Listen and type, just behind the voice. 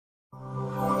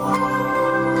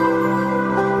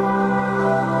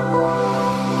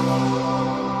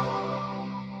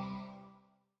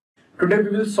Today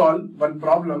we will solve one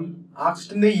problem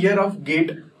asked in the year of GATE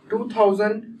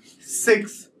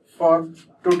 2006 for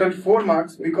total 4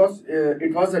 marks because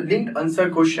it was a linked answer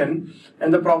question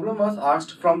and the problem was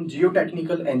asked from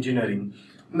Geotechnical Engineering.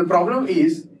 And the problem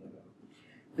is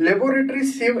laboratory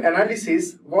sieve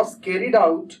analysis was carried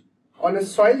out on a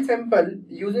soil sample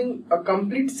using a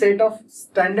complete set of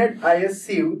standard IS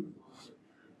sieve.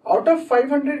 Out of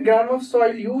 500 gram of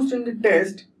soil used in the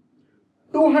test,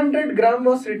 200 gram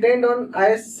was retained on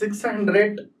IS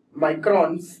 600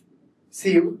 microns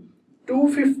sieve,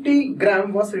 250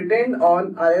 gram was retained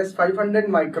on IS 500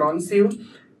 micron sieve,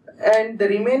 and the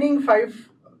remaining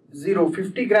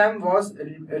 50 gram was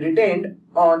retained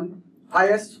on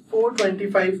IS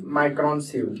 425 micron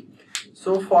sieve.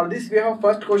 So for this we have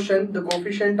first question, the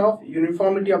coefficient of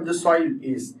uniformity of the soil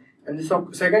is, and the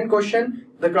second question,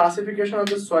 the classification of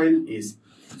the soil is.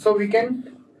 So we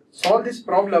can solve this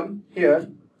problem here.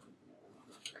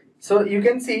 So you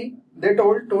can see they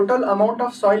told total amount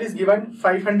of soil is given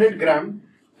 500 gram,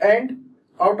 and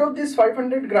out of this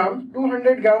 500 gram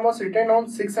 200 gram was written on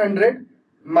 600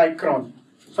 micron.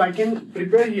 So I can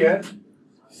prepare here.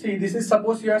 See, this is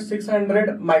suppose you have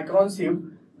 600 micron sieve,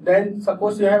 then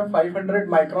suppose you have 500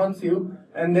 micron sieve,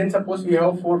 and then suppose we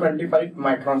have 425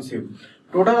 micron sieve.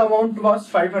 Total amount was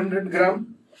 500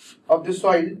 gram of the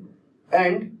soil,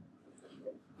 and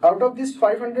out of this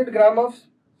 500 gram of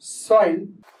soil,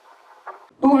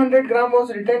 200 gram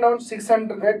was retained on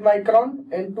 600 micron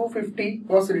and 250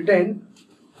 was retained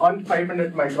on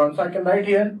 500 micron. So I can write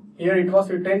here it was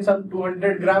retained some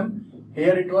 200 gram,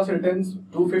 here it was retained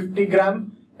 250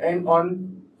 gram, and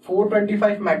on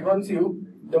 425 micron sieve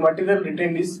the material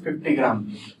retained is 50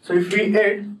 gram. So if we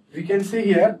add, we can see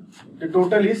here the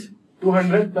total is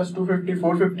 200 plus 250,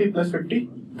 450 plus 50,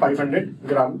 500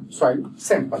 gram soil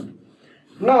sample.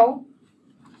 Now,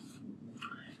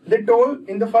 they told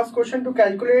in the first question to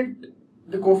calculate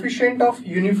the coefficient of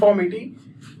uniformity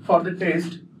for the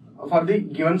test for the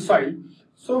given soil.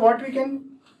 So what we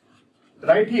can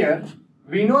write here,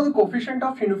 we know the coefficient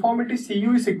of uniformity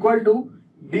Cu is equal to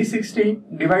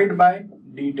D60 divided by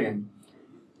D10.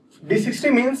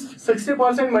 D60 means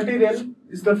 60% material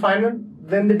is the final,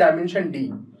 then the dimension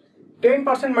D.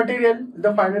 10% material is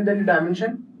the final, then the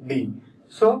dimension D.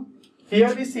 So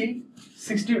here we see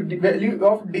 60 value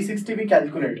of D60 we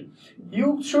calculate.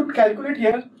 You should calculate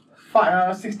here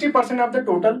 60% of the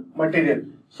total material.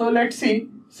 So let's see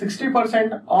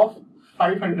 60% of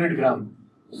 500 gram.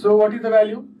 So what is the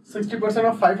value? 60%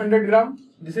 of 500 gram.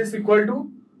 This is equal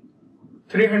to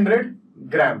 300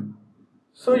 gram.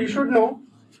 So you should know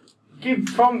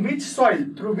from which soil,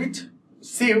 through which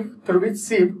sieve,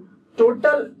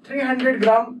 total 300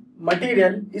 gram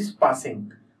material is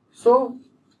passing. So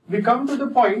we come to the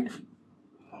point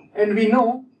and we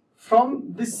know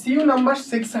from the sieve number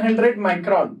 600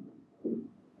 micron,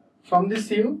 from the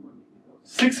sieve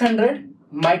 600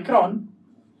 micron,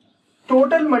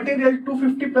 total material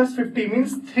 250 plus 50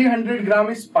 means 300 gram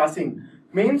is passing.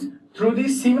 Means through the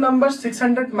sieve number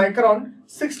 600 micron,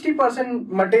 60%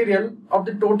 material of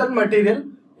the total material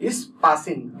is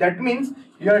passing. That means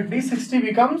your D60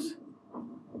 becomes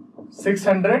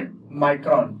 600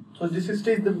 micron. So D60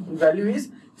 is the value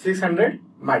is 600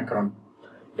 micron.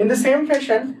 In the same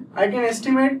fashion, I can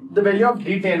estimate the value of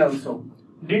D10 also.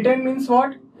 D10 means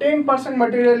what? 10%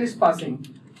 material is passing.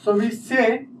 So we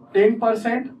say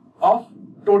 10% of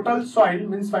total soil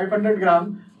means 500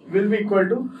 gram will be equal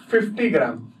to 50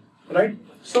 gram, right?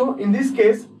 So in this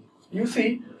case, you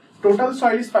see total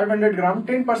soil is 500 gram,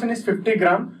 10% is 50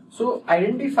 gram. So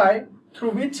identify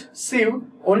through which sieve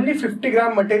only 50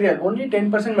 gram material, only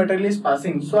 10% material is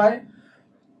passing. So I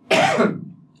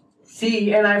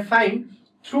see and I find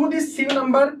through this sieve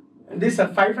number, this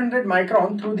 500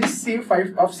 micron, through this sieve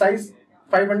of size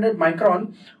 500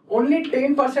 micron, only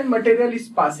 10% material is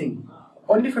passing,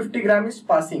 only 50 gram is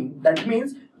passing. That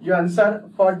means your answer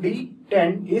for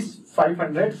D10 is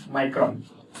 500 micron.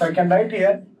 So I can write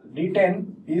here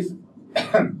D10 is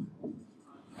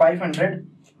 500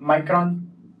 micron.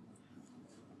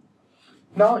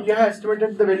 Now you have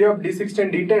estimated the value of D60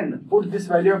 and D10. Put this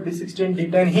value of D60 and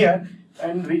D10 here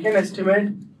and we can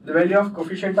estimate the value of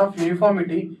coefficient of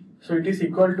uniformity. So it is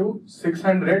equal to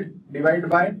 600 divided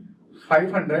by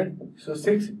 500. So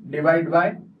 6 divided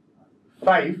by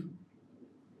 5.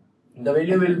 The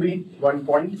value will be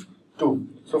 1.2.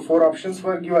 So 4 options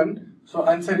were given. So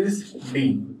answer is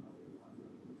D.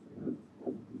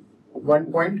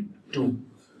 1.2.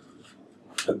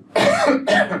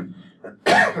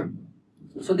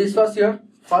 So this was your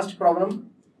first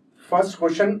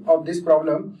question of this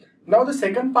problem. Now the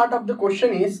second part of the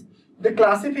question is the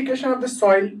classification of the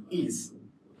soil is.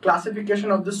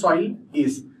 classification of the soil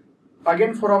is.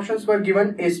 Again, 4 options were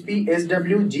given: SP,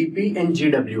 SW, GP and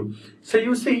GW. So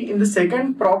you see in the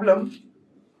second problem,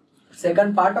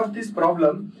 second part of this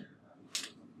problem,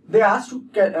 they asked to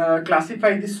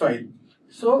classify the soil.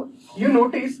 So you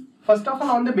notice, first of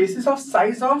all, on the basis of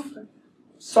size of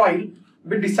soil,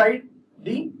 we decide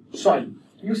the soil.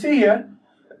 You see here,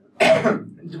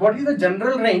 what is the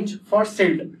general range for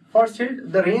silt? For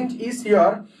silt, the range is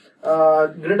here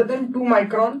greater than 2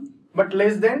 micron but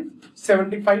less than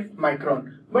 75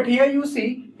 micron. But here you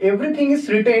see everything is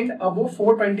retained above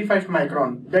 425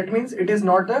 micron. That means it is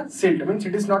not a silt, means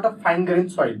it is not a fine grain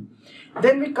soil.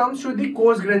 Then we comes to the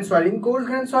coarse grain soil. In coarse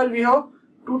grain soil we have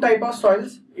 2 type of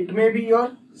soils. It may be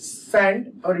your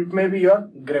sand or it may be your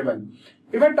gravel.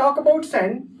 If I talk about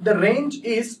sand, the range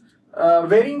is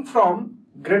varying from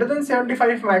greater than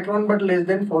 75 micron but less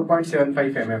than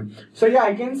 4.75 mm. So yeah,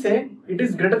 I can say it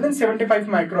is greater than 75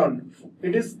 micron.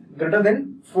 It is greater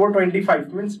than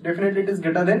 425, means definitely it is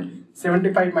greater than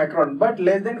 75 micron but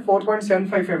less than 4.75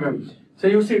 mm. So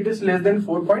you see it is less than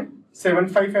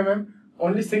 4.75 mm.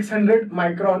 Only 600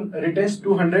 micron retains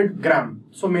 200 gram.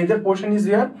 So major portion is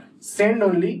here sand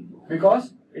only,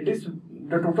 because it is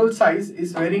the total size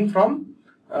is varying from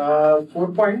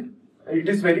it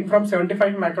is varying from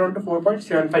 75 micron to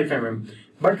 4.75 mm.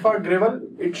 But for gravel,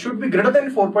 it should be greater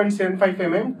than 4.75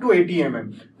 mm to 80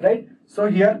 mm, right? So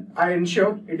here I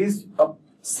ensure it is a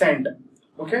sand.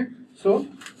 Okay. So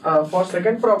for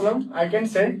second problem, I can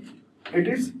say it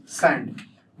is sand.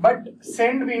 But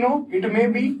sand, we know it may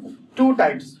be 2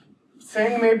 types.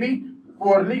 Sand may be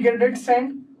poorly graded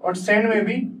sand or sand may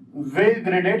be well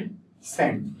graded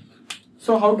sand.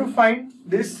 So how to find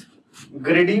this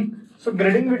grading? So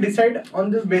grading we decide on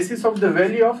the basis of the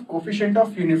value of coefficient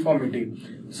of uniformity.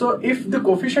 So if the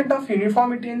coefficient of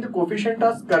uniformity and the coefficient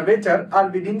of curvature are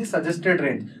within the suggested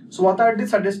range. So what are the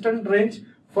suggested range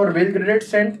for well graded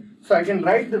sand? So I can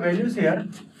write the values here.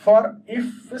 For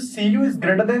if Cu is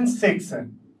greater than 6,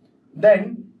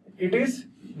 then it is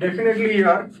definitely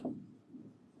your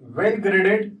well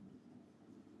graded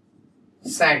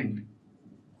sand.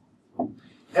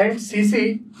 And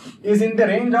Cc is in the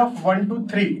range of 1 to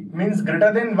 3, means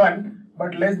greater than 1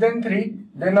 but less than 3,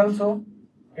 then also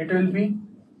it will be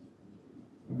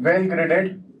well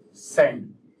graded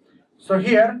sand. So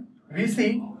here we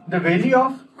see the value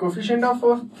of coefficient of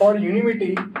for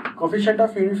uniformity, coefficient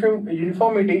of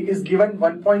uniformity is given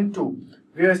 1.2.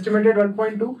 We have estimated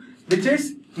 1.2, which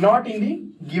is not in the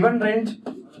given range,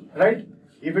 right?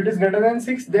 If it is greater than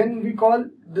 6, then we call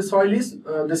the soil is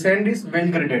the sand is well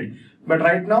graded. But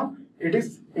right now it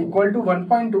is equal to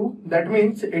 1.2. That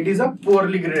means it is a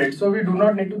poorly graded. So we do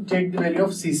not need to check the value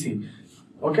of Cc.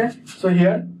 Okay. So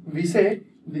here we say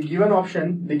the given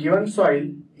option, the given soil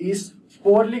is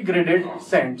poorly graded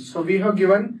sand. So we have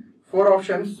given 4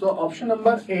 options. So option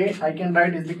number A I can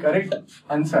write is the correct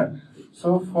answer.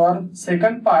 So for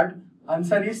second part,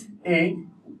 answer is A,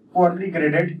 poorly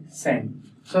graded sand.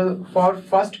 So for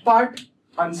first part,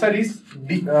 answer is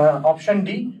D, option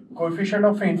D, coefficient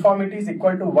of uniformity is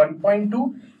equal to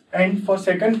 1.2, and for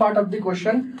second part of the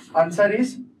question, answer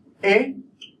is A,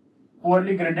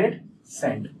 poorly graded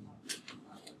sand.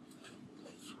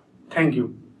 Thank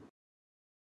you.